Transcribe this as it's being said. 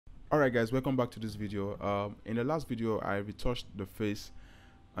Alright guys, welcome back to this video. In the last video I retouched the face,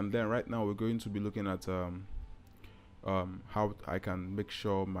 and then right now we're going to be looking at how I can make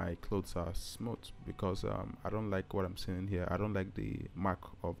sure my clothes are smooth, because I don't like what I'm seeing here. I don't like the mark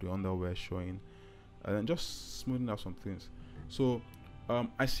of the underwear showing, and then just smoothing out some things. So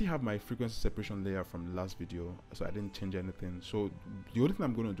I still have my frequency separation layer from the last video, so I didn't change anything. So the only thing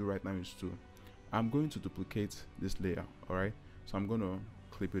I'm going to do right now is I'm going to duplicate this layer. Alright, so I'm going to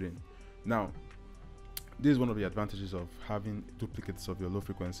clip it in. Now this is one of the advantages of having duplicates of your low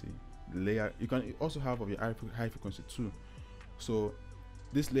frequency layer. You can also have of your high frequency too. So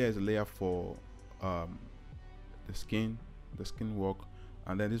this layer is a layer for the skin work,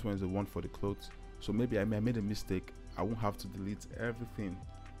 and then this one is the one for the clothes. So maybe I made a mistake, I won't have to delete everything.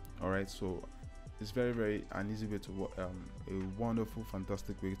 All right, so it's very an easy way to work, a wonderful,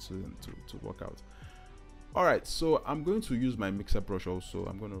 fantastic way to work out. All right, so I'm going to use my mixer brush. Also,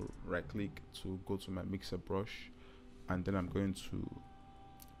 I'm going to right click to go to my mixer brush, and then I'm going to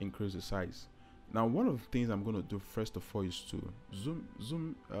increase the size. Now one of the things I'm going to do first of all is to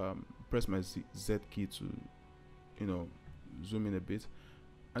zoom, press my Z key to zoom in a bit,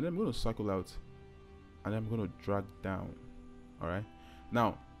 and then I'm going to circle out, and I'm going to drag down. All right,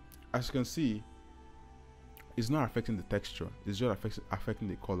 now as you can see, it's not affecting the texture, it's just affecting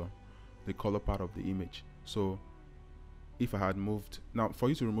the color part of the image. So if I had moved, now for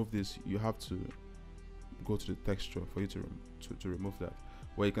you to remove this, you have to go to the texture for you to remove that,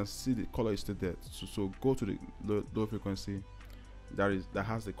 where you can see the color is still there. So go to the low frequency that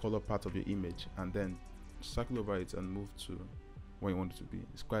has the color part of your image, and then circle over it and move to where you want it to be.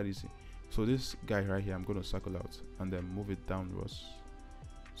 It's quite easy. So this guy right here, I'm going to circle out and then move it downwards.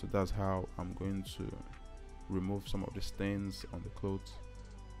 So that's how I'm going to remove some of the stains on the clothes.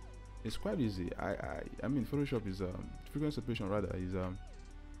 It's quite easy. I mean, Photoshop is frequency separation rather is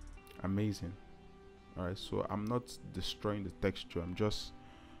amazing. All right, so I'm not destroying the texture, I'm just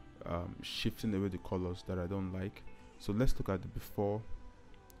shifting away the colors that I don't like. So let's look at the before,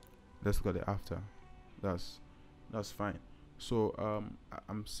 let's look at the after. That's fine. So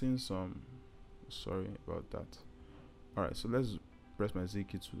I'm seeing some, sorry about that. All right, so let's press my Z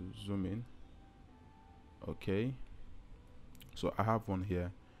key to zoom in. Okay, so I have one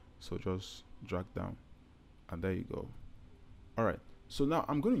here, so just drag down, and there you go. All right, so now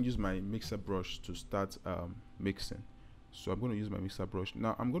I'm going to use my mixer brush to start mixing. So I'm going to use my mixer brush.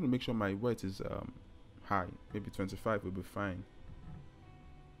 Now I'm going to make sure my wet is high, maybe 25 will be fine.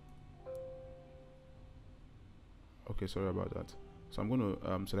 Okay, sorry about that. So I'm going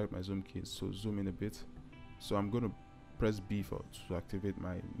to select my zoom key, so zoom in a bit. So I'm going to press B to activate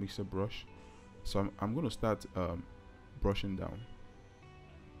my mixer brush. So I'm going to start brushing down.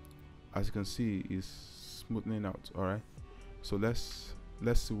 As you can see, it's smoothing out. All right, so let's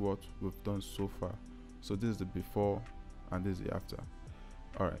see what we've done so far. So this is the before and this is the after.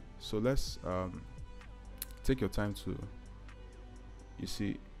 All right, so let's take your time to, you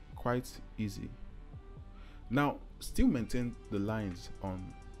see, quite easy. Now still maintain the lines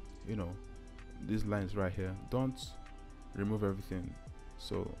on, these lines right here. Don't remove everything.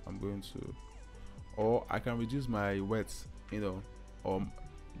 So I'm going to, or I can reduce my wet, or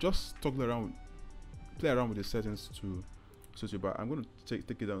just toggle around, play around with the settings to suit you. But I'm going to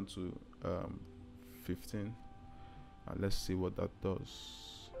take it down to 15, and let's see what that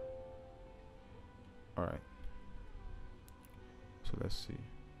does. All right, so let's see.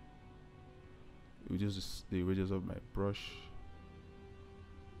 Reduce the radius of my brush.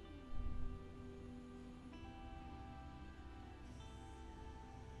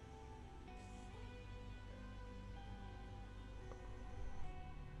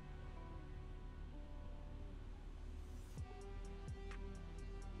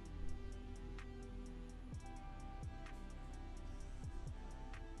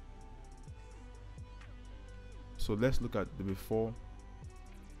 So let's look at the before.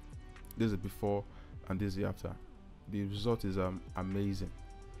 This is the before and this is the after. The result is amazing,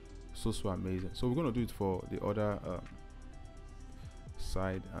 so amazing. So we're going to do it for the other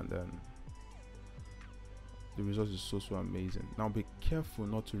side, and then the result is so amazing. Now be careful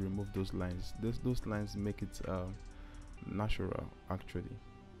not to remove those lines. Those lines make it natural. Actually,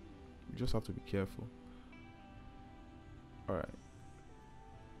 you just have to be careful. All right,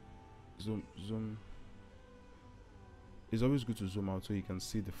 zoom. It's always good to zoom out so you can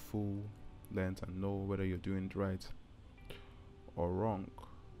see the full length and know whether you're doing it right or wrong.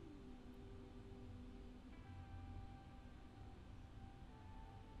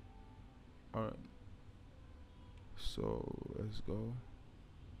 All right, so let's go.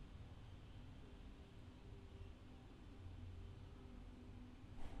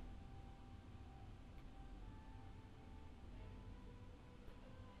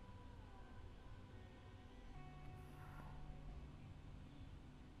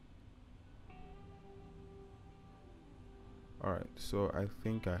 All right, so I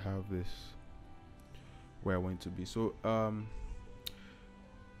think I have this where I want to be. So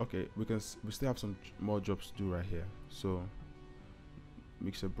okay, we still have some more jobs to do right here. So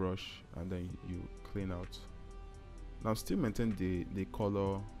mix a brush and then you clean out. Now still maintain the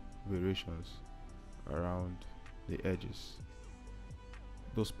color variations around the edges.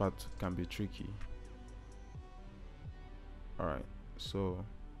 Those parts can be tricky. All right, so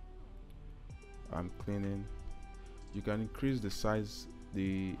I'm cleaning. You can increase the size,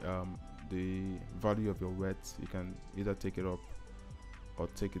 the value of your wet. You can either take it up or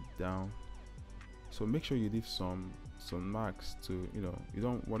take it down. So make sure you leave some marks to, you know, you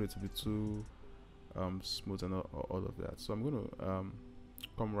don't want it to be too smooth and all of that. So I'm going to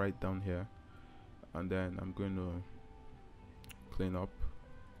come right down here, and then I'm going to clean up.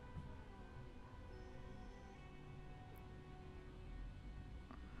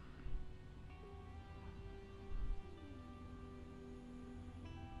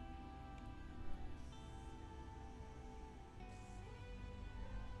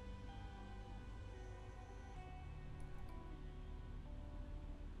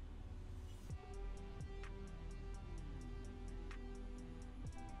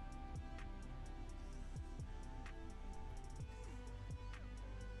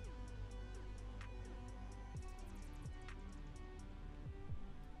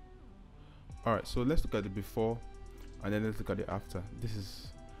 All right, so let's look at the before and then let's look at the after.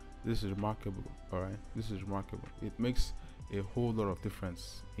 This is remarkable. All right, this is remarkable. It makes a whole lot of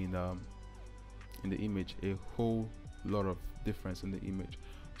difference in the image, a whole lot of difference in the image.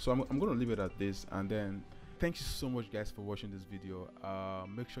 So I'm going to leave it at this, and then thank you so much guys for watching this video.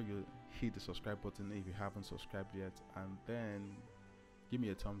 Make sure you hit the subscribe button if you haven't subscribed yet, and then give me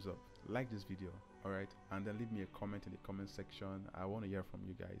a thumbs up, like this video, all right, and then leave me a comment in the comment section. I want to hear from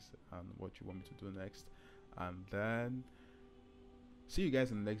you guys and what you want me to do next, and then see you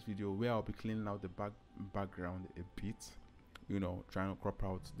guys in the next video where I'll be cleaning out the background a bit, you know, trying to crop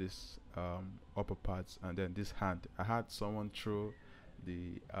out this upper parts, and then this hand. I had someone throw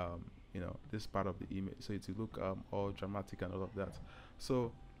the you know, this part of the image so it will look all dramatic and all of that.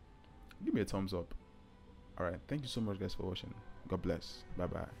 So give me a thumbs up. All right, thank you so much guys for watching. God bless. Bye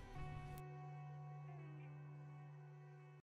bye.